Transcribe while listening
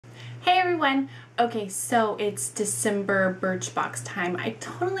Hey everyone! Okay, so it's December Birchbox time. I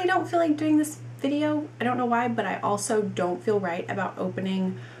totally don't feel like doing this video. I don't know why, but I also don't feel right about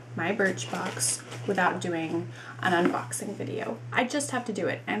opening my Birchbox without doing an unboxing video. I just have to do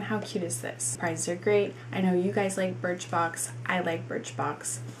it. And how cute is this? Prizes are great. I know you guys like Birchbox. I like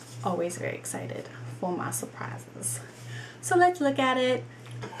Birchbox. Always very excited for my surprises. So let's look at it.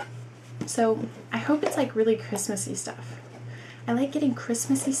 So I hope it's like really Christmassy stuff. I like getting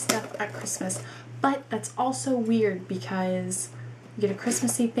Christmassy stuff at Christmas, but that's also weird because you get a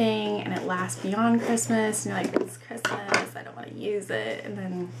Christmassy thing and it lasts beyond Christmas and you're like, it's Christmas, I don't want to use it, and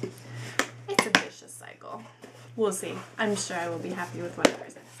then it's a vicious cycle. We'll see. I'm sure I will be happy with whatever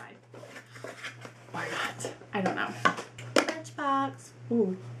is inside. Or not. I don't know. Birchbox.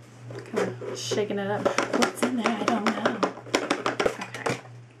 Ooh, kind of shaking it up. What's in there? I don't know. Okay.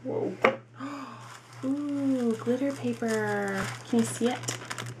 Whoa. Ooh, glitter paper. Can you see it?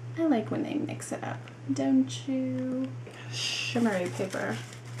 I like when they mix it up, don't you? Shimmery paper.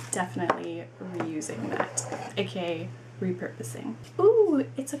 Definitely reusing that, aka repurposing. Ooh,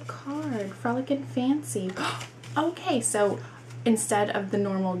 it's a card. Frolic and Fancy. Okay, so instead of the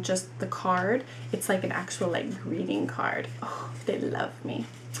normal just the card, it's like an actual like greeting card. Oh, they love me.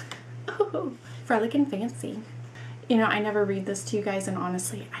 Oh, Frolic and Fancy. You know, I never read this to you guys, and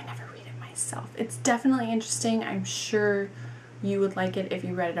honestly, I never read it myself. It's definitely interesting. I'm sure you would like it if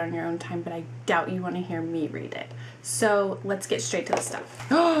you read it on your own time, but I doubt you want to hear me read it. So let's get straight to the stuff.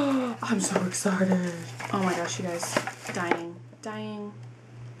 Oh, I'm so excited. Oh my gosh, you guys. Dying. Dying.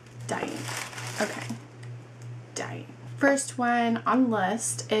 Dying. Okay. Dying. First one on the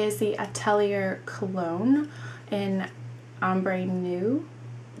list is the Atelier Cologne in Ombre New.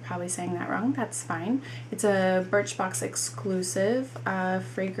 Probably saying that wrong, that's fine. It's a Birchbox exclusive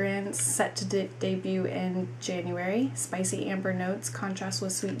fragrance set to debut in January. Spicy amber notes contrast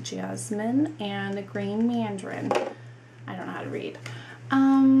with sweet jasmine and green mandarin. I don't know how to read.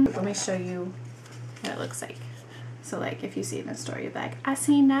 Let me show you what it looks like. So like if you see it in a store, you're like, I've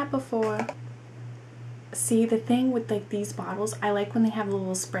seen that before. See, the thing with like these bottles, I like when they have a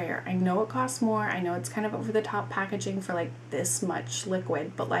little sprayer. I know it costs more. I know it's kind of over the top packaging for like this much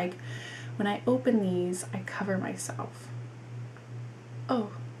liquid, but like when I open these, I cover myself.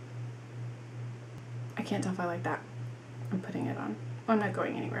 Oh, I can't tell if I like that. I'm putting it on. I'm not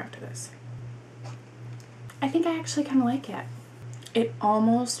going anywhere after this. I think I actually kind of like it. It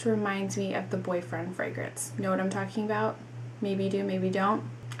almost reminds me of the Boyfriend fragrance. Know what I'm talking about? Maybe do, maybe don't.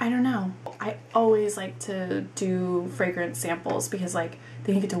 I don't know. I always like to do fragrance samples because like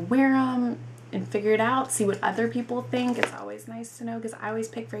then you get to wear them and figure it out, see what other people think. It's always nice to know because I always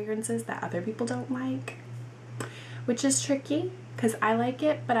pick fragrances that other people don't like, which is tricky because I like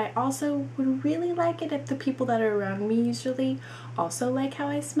it, but I also would really like it if the people that are around me usually also like how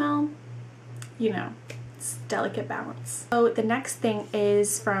I smell. You know, it's delicate balance. So the next thing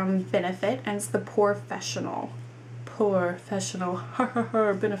is from Benefit, and it's the Professional. Professional.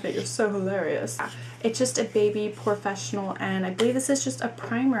 Benefit, you're so hilarious. It's just a baby Professional, and I believe this is just a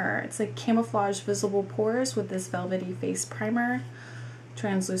primer. It's like camouflage visible pores with this velvety face primer.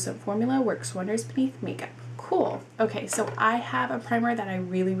 Translucent formula, works wonders beneath makeup. Cool. Okay, so I have a primer that I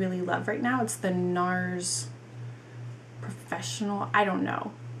really, really love right now. It's the NARS Professional. I don't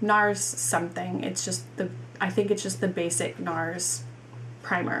know. NARS something. It's just the, I think it's just the basic NARS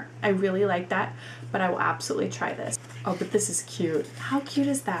primer. I really like that, but I will absolutely try this. Oh, but this is cute. How cute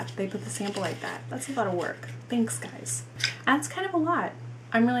is that? They put the sample like that. That's a lot of work. Thanks, guys. That's kind of a lot.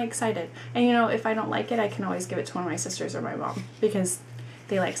 I'm really excited. And you know, if I don't like it, I can always give it to one of my sisters or my mom because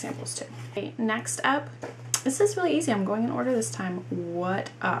they like samples too. Okay, next up, this is really easy. I'm going in order this time. What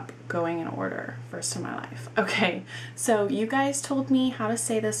up? Going in order. First in my life. Okay, so you guys told me how to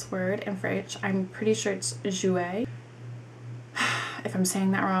say this word in French. I'm pretty sure it's jouer. If I'm saying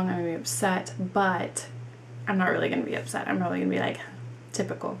that wrong, I'm gonna be upset, but I'm not really gonna be upset. I'm probably gonna be like,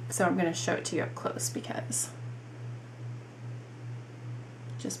 typical. So I'm gonna show it to you up close because,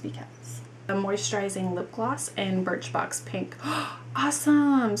 just because. The moisturizing lip gloss in Birchbox Pink.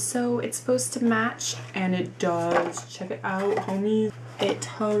 Awesome! So it's supposed to match, and it does. Check it out, homies. It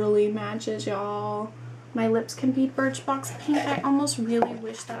totally matches, y'all. My lips can beat Birchbox Pink. I almost really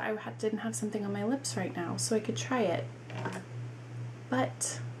wish that I didn't have something on my lips right now so I could try it.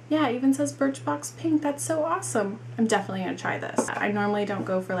 But yeah, it even says Birchbox Pink. That's so awesome. I'm definitely gonna try this. I normally don't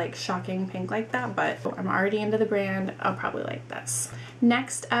go for like shocking pink like that, but I'm already into the brand. I'll probably like this.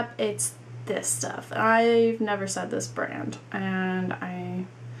 Next up, it's this stuff. I've never said this brand, and I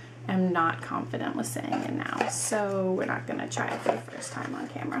am not confident with saying it now, so we're not gonna try it for the first time on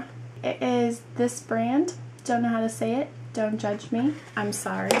camera. It is this brand. Don't know how to say it. Don't judge me. I'm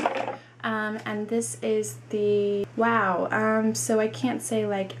sorry. And this is the, wow, so I can't say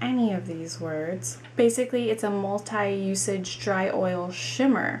like any of these words. Basically, it's a multi-usage dry oil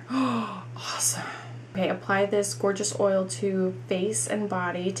shimmer. Awesome. Okay, apply this gorgeous oil to face and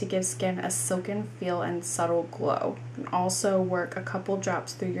body to give skin a silken feel and subtle glow. And also work a couple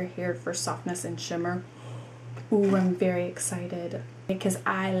drops through your hair for softness and shimmer. Ooh, I'm very excited because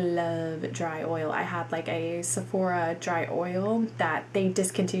I love dry oil. I had like a Sephora dry oil that they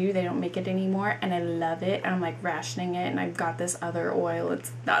discontinued. They don't make it anymore, and I love it. And I'm like rationing it, and I've got this other oil.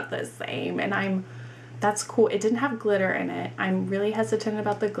 It's not the same, and that's cool. It didn't have glitter in it. I'm really hesitant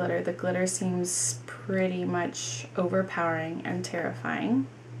about the glitter. The glitter seems pretty much overpowering and terrifying.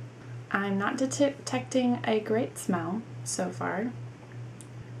 I'm not detecting a great smell so far.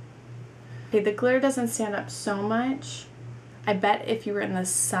 Okay, the glitter doesn't stand up so much. I bet if you were in the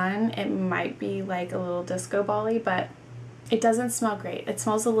sun, it might be like a little disco ball-y, but it doesn't smell great. It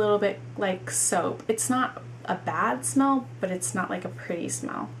smells a little bit like soap. It's not a bad smell, but it's not like a pretty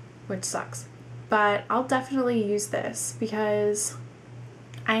smell, which sucks. But I'll definitely use this because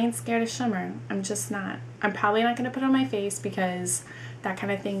I ain't scared of shimmer. I'm just not. I'm probably not going to put it on my face because that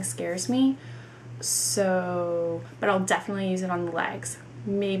kind of thing scares me. So, but I'll definitely use it on the legs.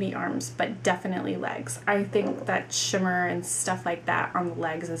 Maybe arms, but definitely legs. I think that shimmer and stuff like that on the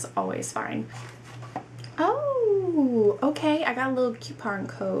legs is always fine. Oh, okay, I got a little coupon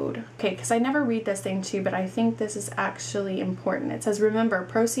code. Okay, because I never read this thing too, but I think this is actually important. It says, remember,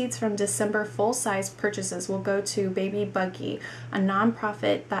 proceeds from December full-size purchases will go to Baby Buggy, a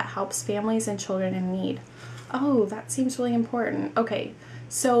nonprofit that helps families and children in need. Oh, that seems really important. Okay.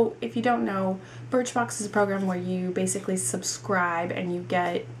 So if you don't know, Birchbox is a program where you basically subscribe and you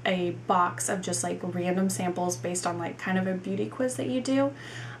get a box of just like random samples based on like kind of a beauty quiz that you do.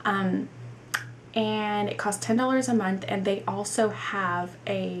 And it costs $10 a month, and they also have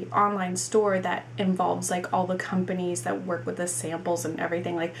a online store that involves like all the companies that work with the samples and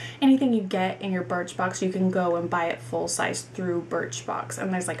everything. Like anything you get in your Birchbox, you can go and buy it full size through Birchbox,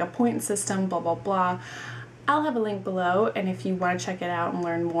 and there's like a point system, blah blah blah. I'll have a link below, and if you want to check it out and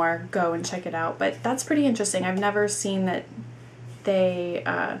learn more, go and check it out. But that's pretty interesting. I've never seen that they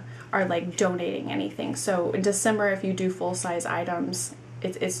are like donating anything. So in December, if you do full-size items,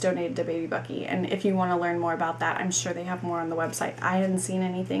 it's donated to Baby Bucky. And if you want to learn more about that, I'm sure they have more on the website. I hadn't seen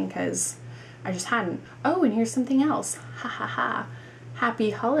anything because I just hadn't. Oh, and here's something else. Ha ha ha. Happy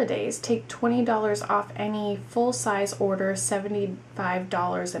holidays. Take $20 off any full-size order,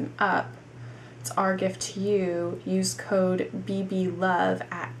 $75 and up. It's our gift to you. Use code BBLOVE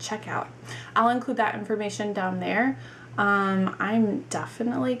at checkout. I'll include that information down there. I'm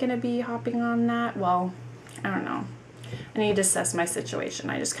definitely going to be hopping on that. Well, I don't know. I need to assess my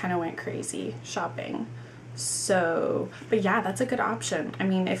situation. I just kind of went crazy shopping. So, but yeah, that's a good option. I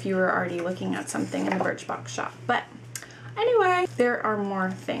mean, if you were already looking at something in the Birchbox shop. But anyway, there are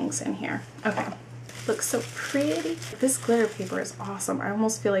more things in here. Okay. Looks so pretty. This glitter paper is awesome. I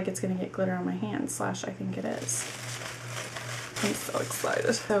almost feel like it's gonna get glitter on my hands, I think it is. I'm so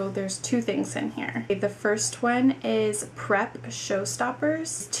excited. So there's two things in here. The first one is Prep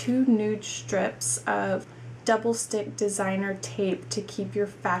Showstoppers. 2 nude strips of double stick designer tape to keep your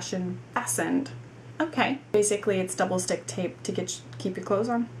fashion fastened. Okay. Basically it's double stick tape to keep your clothes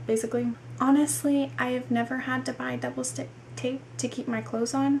on, basically. Honestly, I have never had to buy double stick tape to keep my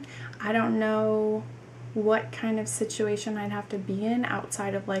clothes on. I don't know what kind of situation I'd have to be in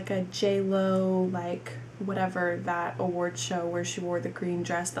outside of like a J-Lo, like whatever, that award show where she wore the green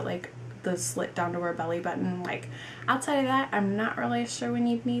dress that like the slit down to her belly button. Like outside of that, I'm not really sure when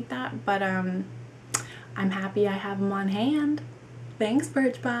you'd need that, but I'm happy I have them on hand. Thanks,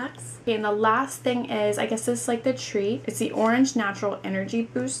 Birchbox. Okay, and the last thing is, I guess this is like the treat. It's the Orange Natural Energy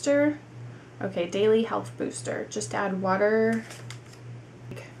Booster. Okay, daily health booster. Just add water,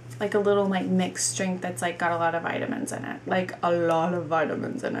 like a little like mixed drink that's like got a lot of vitamins in it. Like a lot of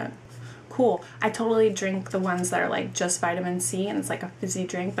vitamins in it. Cool. I totally drink the ones that are like just vitamin C, and it's like a fizzy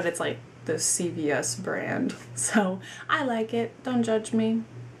drink, but it's like the CVS brand. So I like it. Don't judge me.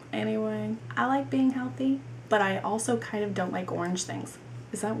 Anyway, I like being healthy, but I also kind of don't like orange things.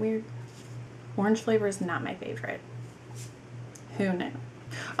 Is that weird? Orange flavor is not my favorite. Who knew?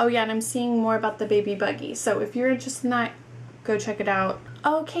 Oh yeah, and I'm seeing more about the Baby Buggy. So if you're interested in that, go check it out.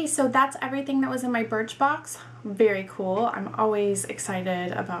 Okay, so that's everything that was in my Birchbox. Very cool. I'm always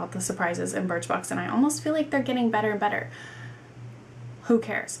excited about the surprises in Birchbox, and I almost feel like they're getting better and better. Who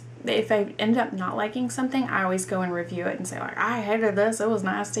cares? If I end up not liking something, I always go and review it and say like, I hated this, it was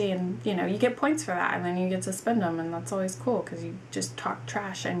nasty, and you know, you get points for that, and then you get to spend them, and that's always cool because you just talk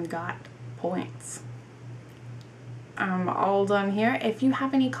trash and got points. I'm all done here. If you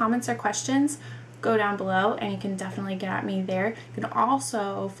have any comments or questions, go down below and you can definitely get at me there. You can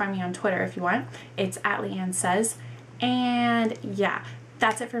also find me on Twitter if you want. It's at LeighAnnSays. And yeah,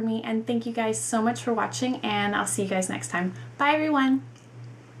 that's it for me. And thank you guys so much for watching, and I'll see you guys next time. Bye everyone.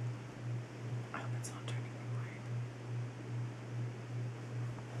 I hope it's not turning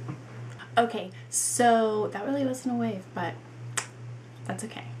white. Okay, so that really wasn't a wave, but that's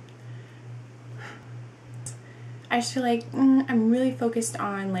okay. I just feel like I'm really focused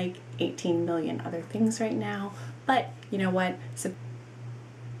on like 18 million other things right now, but you know what? So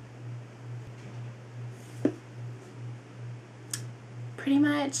pretty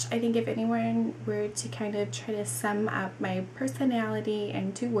much, I think if anyone were to kind of try to sum up my personality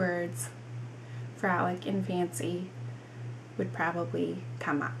in 2 words, frolic and fancy would probably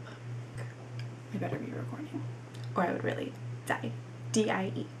come up. I better be recording, or I would really die.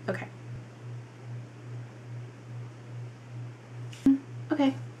 D-I-E. Okay.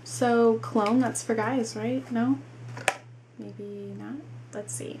 Okay, so cologne, that's for guys, right? No? Maybe not?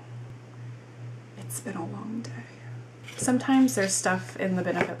 Let's see. It's been a long day. Sometimes there's stuff in the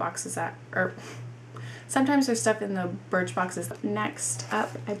benefit boxes that, or sometimes there's stuff in the Birchboxes. Next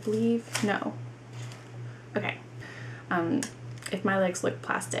up, I believe, no. Okay. If my legs look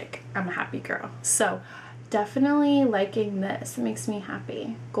plastic, I'm a happy girl. So definitely liking this. It makes me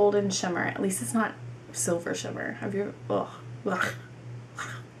happy. Golden shimmer. At least it's not silver shimmer. Have you, ugh.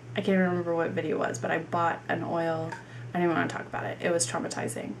 I can't remember what video it was, but I bought an oil. I don't even want to talk about it. It was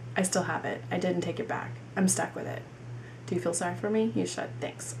traumatizing. I still have it. I didn't take it back. I'm stuck with it. Do you feel sorry for me? You should.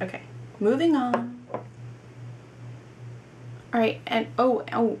 Thanks. Okay. Moving on. Alright, and oh,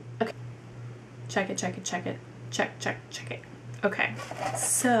 okay. Check it. Check it. Okay.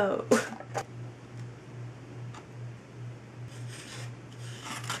 So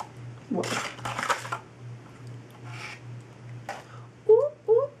whoa.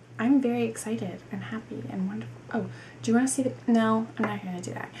 I'm very excited and happy and wonderful. Oh, do you want to see the... No, I'm not going to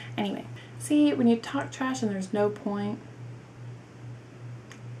do that. Anyway, see, when you talk trash and there's no point,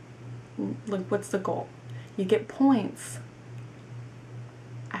 like, what's the goal? You get points.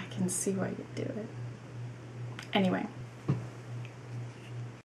 I can see why you do it. Anyway.